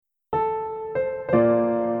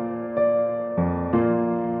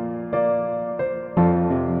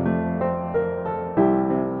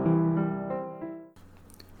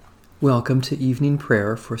Welcome to evening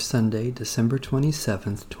prayer for Sunday, December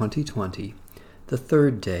 27th, 2020, the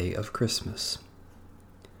third day of Christmas.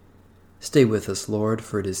 Stay with us, Lord,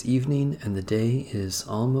 for it is evening and the day is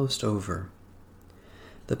almost over.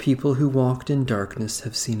 The people who walked in darkness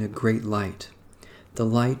have seen a great light. The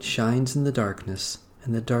light shines in the darkness,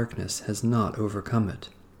 and the darkness has not overcome it.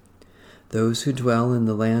 Those who dwell in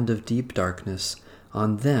the land of deep darkness,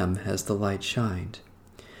 on them has the light shined.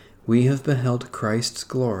 We have beheld Christ's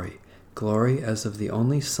glory as of the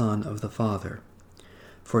only Son of the Father.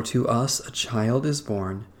 For to us a child is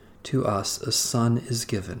born, to us a son is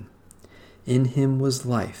given. In him was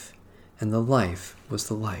life, and the life was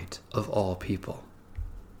the light of all people.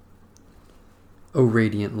 O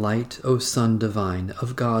radiant light, O Son divine,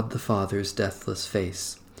 of God the Father's deathless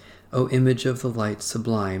face, O image of the light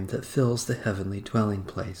sublime that fills the heavenly dwelling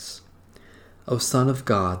place. O Son of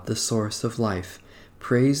God, the source of life,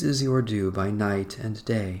 praise is your due by night and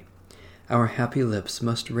day. Our happy lips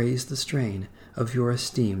must raise the strain of your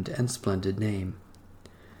esteemed and splendid name.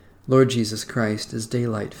 Lord Jesus Christ, as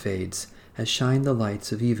daylight fades, as shine the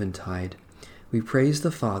lights of eventide, we praise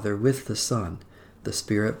the Father with the Son, the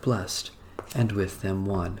Spirit blessed, and with them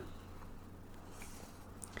one.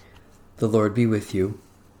 The Lord be with you.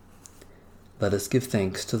 Let us give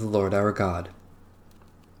thanks to the Lord our God.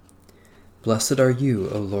 Blessed are you,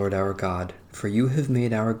 O Lord our God, for you have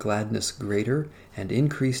made our gladness greater and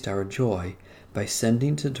increased our joy by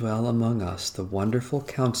sending to dwell among us the wonderful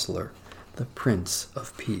Counselor, the Prince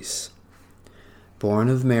of Peace. Born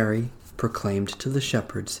of Mary, proclaimed to the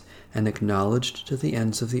shepherds, and acknowledged to the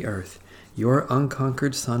ends of the earth, your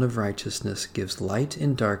unconquered Son of Righteousness gives light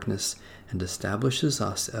in darkness and establishes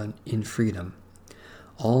us in freedom.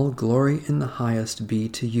 All glory in the highest be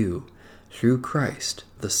to you, through Christ,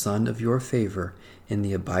 the Son of your favor, in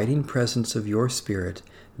the abiding presence of your Spirit,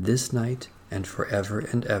 this night and forever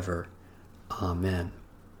and ever. Amen.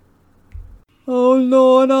 O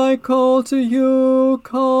Lord, I call to you,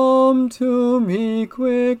 come to me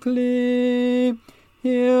quickly.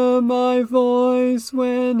 Hear my voice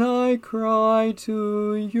when I cry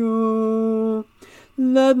to you.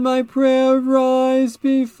 Let my prayer rise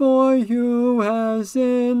before you as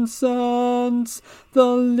incense, the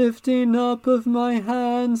lifting up of my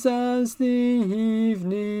hands as the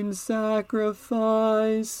evening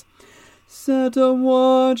sacrifice. Set a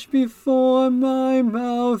watch before my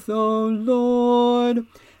mouth, O Lord,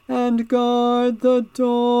 and guard the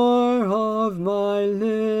door of my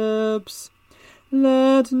lips.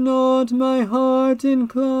 Let not my heart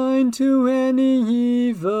incline to any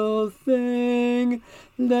evil thing.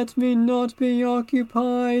 Let me not be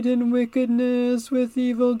occupied in wickedness with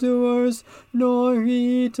evildoers, nor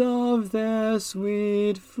eat of their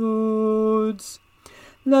sweet foods.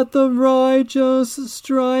 Let the righteous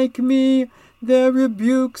strike me. Their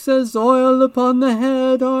rebukes as oil upon the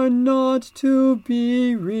head are not to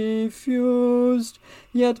be refused.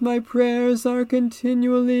 Yet my prayers are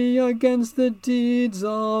continually against the deeds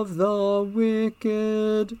of the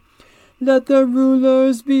wicked. Let the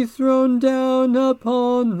rulers be thrown down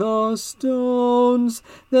upon the stones,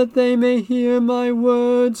 that they may hear my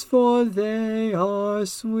words, for they are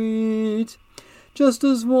sweet. Just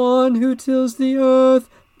as one who tills the earth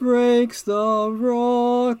breaks the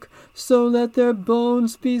rock, so let their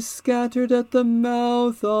bones be scattered at the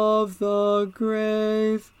mouth of the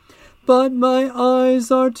grave. But my eyes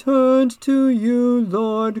are turned to you,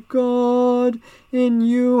 Lord God. In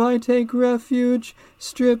you I take refuge.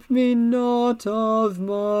 Strip me not of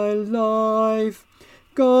my life.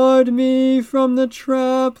 Guard me from the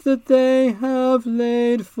trap that they have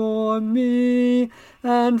laid for me,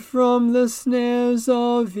 and from the snares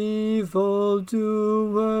of evildoers.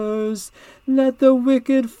 Let the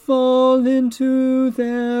wicked fall into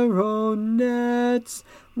their own nets,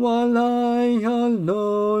 while I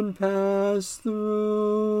alone pass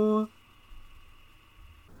through.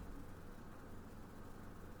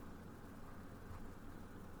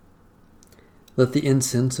 Let the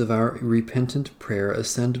incense of our repentant prayer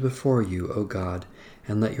ascend before you, O God,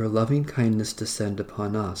 and let your loving kindness descend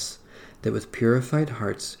upon us, that with purified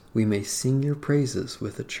hearts we may sing your praises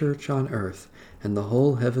with the church on earth and the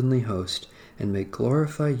whole heavenly host, and may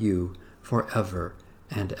glorify you forever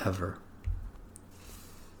and ever.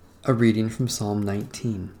 A reading from Psalm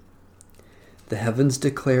 19. The heavens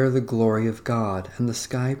declare the glory of God, and the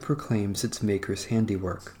sky proclaims its Maker's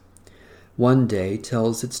handiwork. One day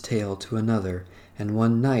tells its tale to another, and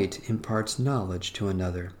one night imparts knowledge to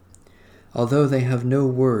another. Although they have no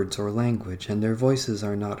words or language, and their voices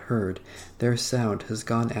are not heard, their sound has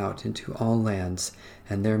gone out into all lands,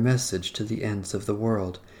 and their message to the ends of the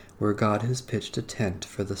world, where God has pitched a tent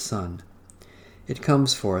for the sun. It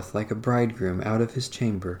comes forth like a bridegroom out of his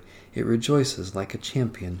chamber. It rejoices like a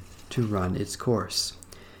champion to run its course.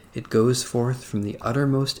 It goes forth from the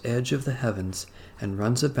uttermost edge of the heavens and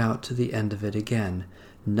runs about to the end of it again.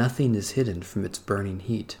 Nothing is hidden from its burning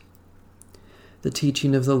heat. The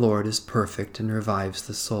teaching of the Lord is perfect and revives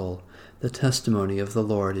the soul. The testimony of the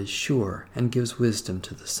Lord is sure and gives wisdom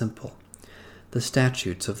to the simple. The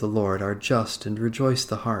statutes of the Lord are just and rejoice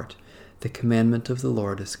the heart. The commandment of the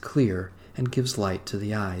Lord is clear and gives light to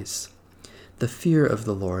the eyes. The fear of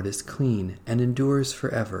the Lord is clean and endures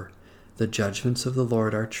forever. The judgments of the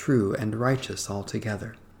Lord are true and righteous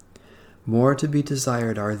altogether. More to be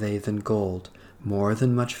desired are they than gold, more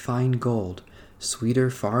than much fine gold, sweeter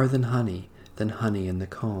far than honey in the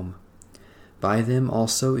comb. By them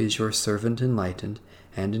also is your servant enlightened,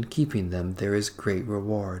 and in keeping them there is great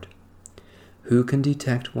reward. Who can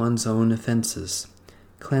detect one's own offenses?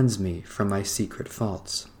 Cleanse me from my secret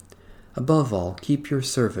faults. Above all, keep your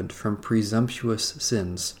servant from presumptuous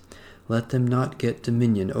sins. Let them not get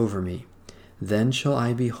dominion over me. Then shall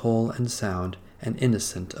I be whole and sound, and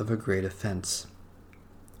innocent of a great offense.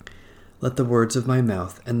 Let the words of my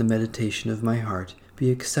mouth and the meditation of my heart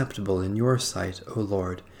be acceptable in your sight, O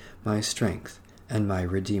Lord, my strength and my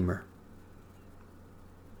Redeemer.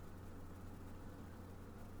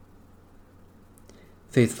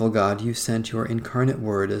 Faithful God, you sent your incarnate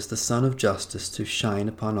word as the Sun of Justice to shine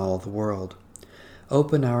upon all the world.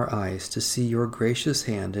 Open our eyes to see your gracious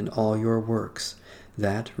hand in all your works,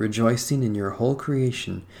 that, rejoicing in your whole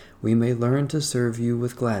creation, we may learn to serve you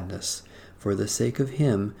with gladness, for the sake of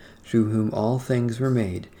him through whom all things were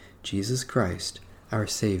made, Jesus Christ, our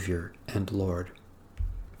Savior and Lord.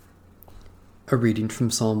 A reading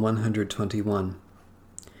from Psalm 121.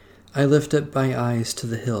 I lift up my eyes to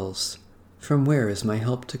the hills. From where is my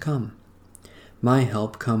help to come? My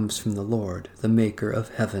help comes from the Lord, the maker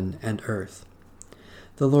of heaven and earth.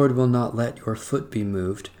 The Lord will not let your foot be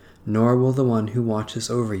moved, nor will the one who watches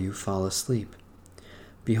over you fall asleep.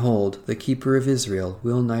 Behold, the keeper of Israel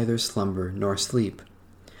will neither slumber nor sleep.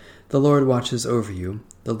 The Lord watches over you.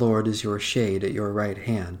 The Lord is your shade at your right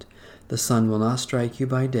hand. The sun will not strike you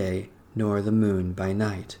by day, nor the moon by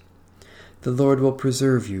night. The Lord will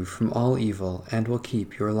preserve you from all evil and will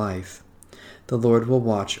keep your life. The Lord will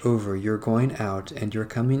watch over your going out and your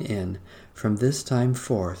coming in from this time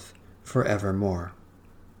forth forevermore.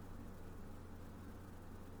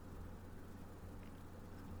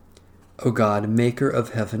 O God, maker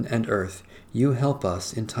of heaven and earth, you help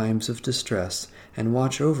us in times of distress and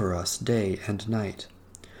watch over us day and night.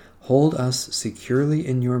 Hold us securely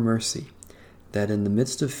in your mercy, that in the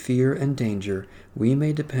midst of fear and danger we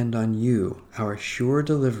may depend on you, our sure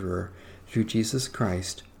deliverer, through Jesus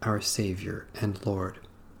Christ, our Savior and Lord.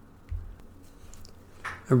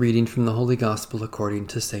 A reading from the Holy Gospel according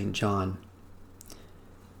to St. John.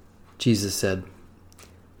 Jesus said,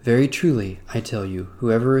 Very truly, I tell you,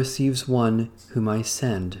 whoever receives one whom I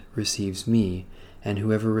send receives me, and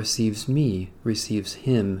whoever receives me receives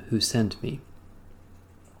him who sent me.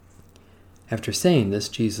 After saying this,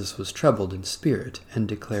 Jesus was troubled in spirit and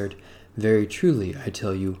declared, Very truly, I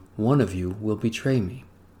tell you, one of you will betray me.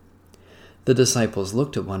 The disciples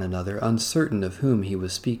looked at one another, uncertain of whom he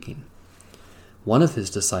was speaking. One of his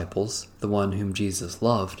disciples, the one whom Jesus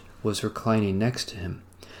loved, was reclining next to him.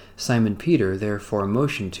 Simon Peter therefore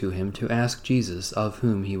motioned to him to ask Jesus of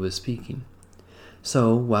whom he was speaking.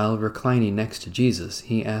 So, while reclining next to Jesus,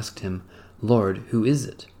 he asked him, Lord, who is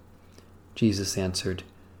it? Jesus answered,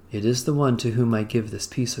 It is the one to whom I give this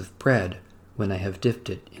piece of bread when I have dipped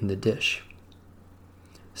it in the dish.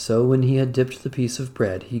 So when he had dipped the piece of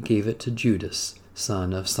bread, he gave it to Judas,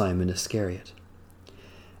 son of Simon Iscariot.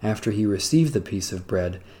 After he received the piece of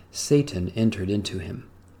bread, Satan entered into him.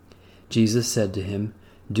 Jesus said to him,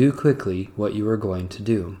 Do quickly what you are going to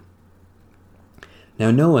do.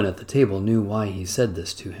 Now no one at the table knew why he said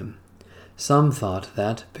this to him. Some thought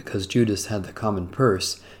that, because Judas had the common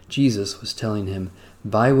purse, Jesus was telling him,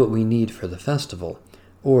 Buy what we need for the festival,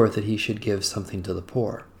 or that he should give something to the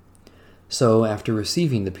poor. So, after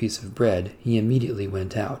receiving the piece of bread, he immediately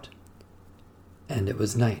went out. And it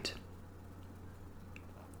was night.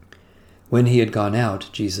 When he had gone out,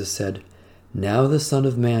 Jesus said, Now the Son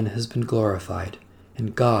of Man has been glorified,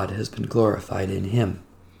 and God has been glorified in him.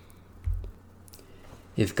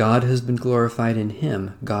 If God has been glorified in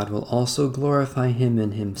him, God will also glorify him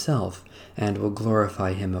in himself, and will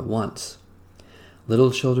glorify him at once.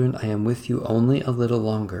 Little children, I am with you only a little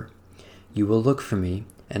longer. You will look for me,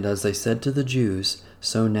 and as I said to the Jews,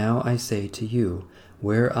 so now I say to you,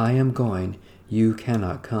 Where I am going, you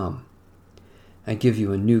cannot come. I give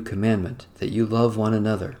you a new commandment, that you love one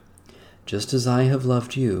another. Just as I have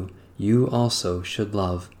loved you, you also should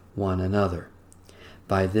love one another.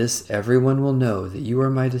 By this everyone will know that you are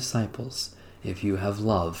my disciples, if you have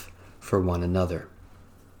love for one another.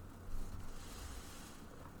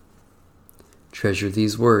 Treasure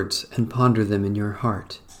these words and ponder them in your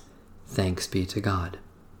heart. Thanks be to God.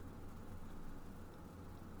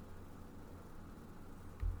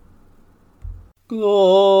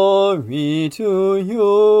 Glory to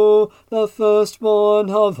you, the firstborn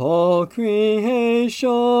of all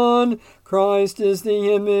creation. Christ is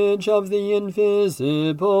the image of the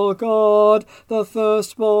invisible God, the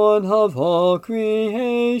firstborn of all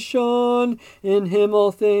creation. In him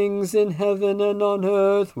all things in heaven and on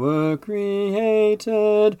earth were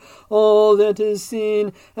created, all that is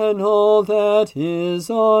seen and all that is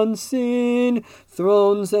unseen,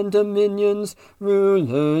 thrones and dominions,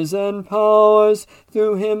 rulers and powers.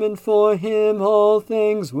 Through him and for him all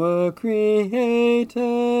things were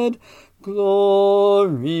created.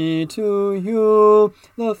 Glory to you,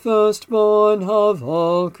 the firstborn of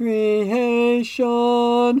all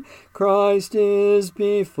creation. Christ is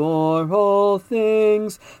before all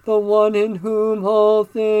things, the one in whom all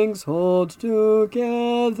things hold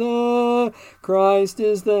together. Christ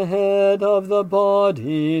is the head of the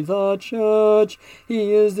body, the church.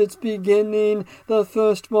 He is its beginning, the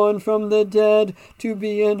firstborn from the dead, to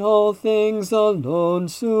be in all things alone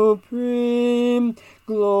supreme.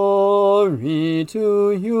 Glory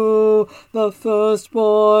to you, the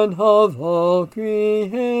firstborn of all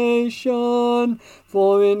creation.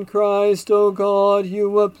 For in Christ, O God, you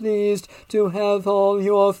were pleased to have all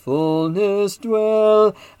your fullness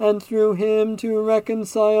dwell, and through him to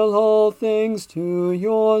reconcile all things to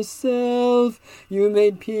yourself. You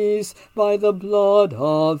made peace by the blood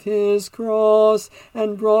of his cross,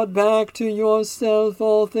 and brought back to yourself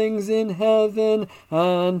all things in heaven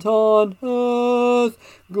and on earth.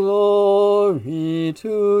 Glory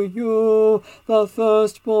to you, the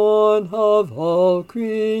firstborn of all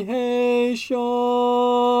creation.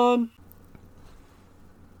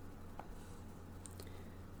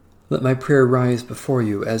 Let my prayer rise before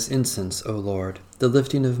you as incense, O Lord, the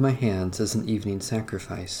lifting of my hands as an evening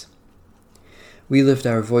sacrifice. We lift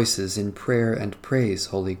our voices in prayer and praise,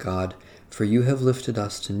 Holy God, for you have lifted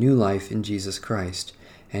us to new life in Jesus Christ,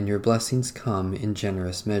 and your blessings come in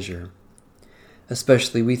generous measure.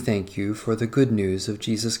 Especially we thank you for the good news of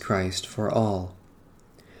Jesus Christ for all,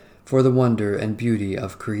 for the wonder and beauty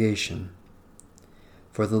of creation,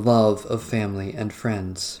 for the love of family and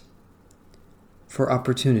friends, for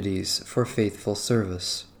opportunities for faithful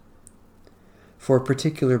service, for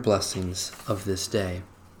particular blessings of this day.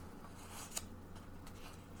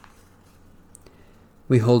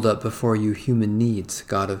 We hold up before you human needs,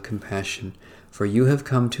 God of compassion, for you have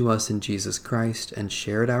come to us in Jesus Christ and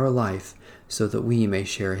shared our life so that we may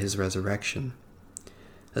share his resurrection.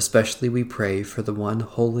 Especially we pray for the one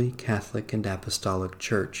holy Catholic and Apostolic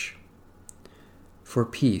Church, for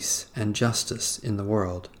peace and justice in the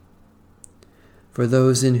world, for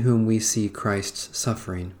those in whom we see Christ's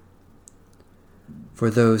suffering, for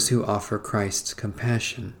those who offer Christ's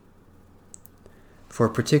compassion, for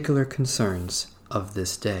particular concerns of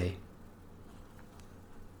this day.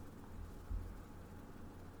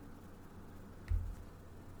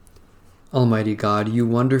 Almighty God, you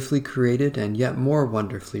wonderfully created and yet more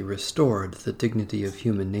wonderfully restored the dignity of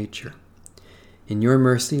human nature. In your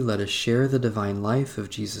mercy, let us share the divine life of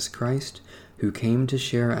Jesus Christ, who came to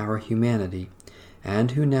share our humanity,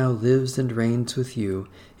 and who now lives and reigns with you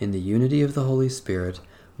in the unity of the Holy Spirit,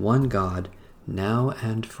 one God, now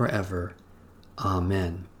and forever.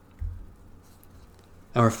 Amen.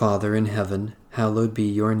 Our Father in heaven, hallowed be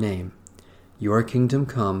your name. Your kingdom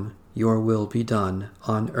come, your will be done,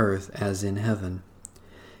 on earth as in heaven.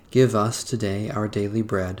 Give us today our daily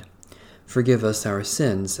bread. Forgive us our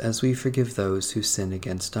sins as we forgive those who sin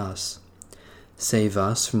against us. Save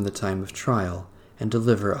us from the time of trial, and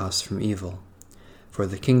deliver us from evil. For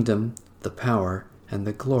the kingdom, the power, and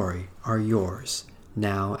the glory are yours,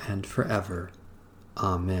 now and forever.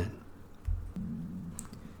 Amen.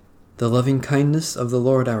 The loving kindness of the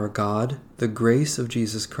Lord our God, the grace of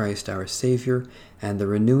Jesus Christ our Savior, and the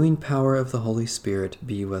renewing power of the Holy Spirit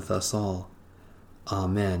be with us all.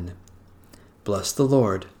 Amen. Bless the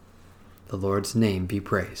Lord. The Lord's name be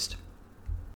praised.